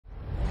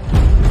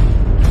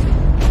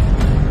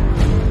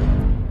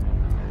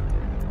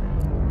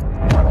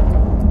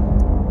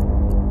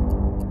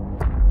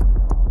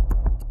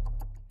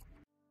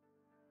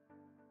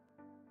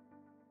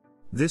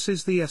This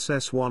is the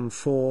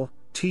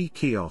SS14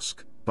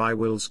 Kiosk by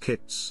Wills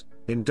Kits,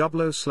 in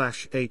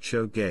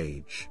 00/HO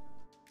gauge.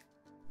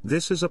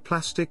 This is a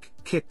plastic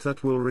kit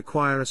that will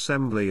require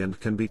assembly and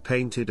can be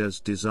painted as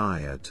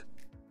desired.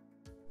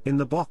 In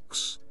the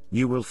box,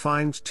 you will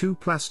find 2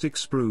 plastic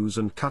sprues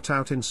and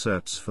cutout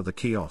inserts for the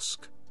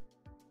kiosk.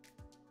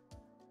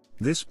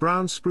 This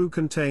brown sprue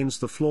contains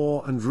the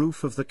floor and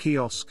roof of the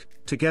kiosk,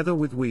 together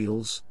with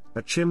wheels,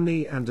 a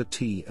chimney and a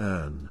tea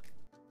urn.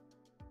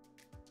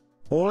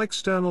 All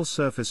external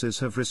surfaces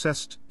have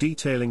recessed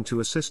detailing to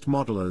assist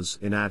modelers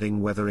in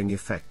adding weathering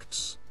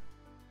effects.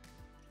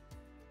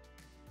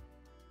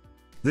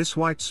 This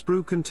white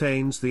sprue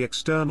contains the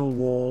external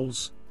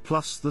walls,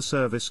 plus the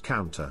service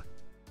counter.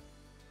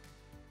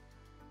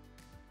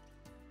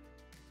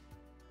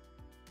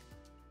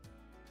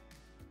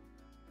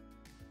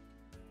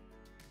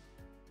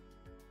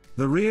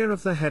 The rear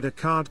of the header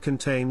card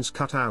contains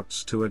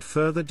cutouts to add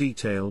further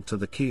detail to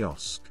the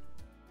kiosk.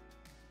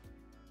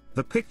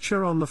 The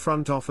picture on the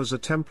front offers a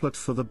template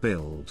for the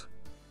build.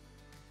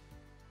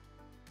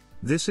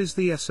 This is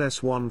the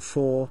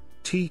SS14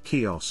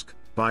 Kiosk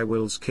by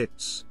Wills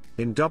Kits,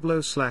 in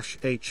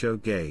 00/HO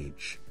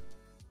gauge.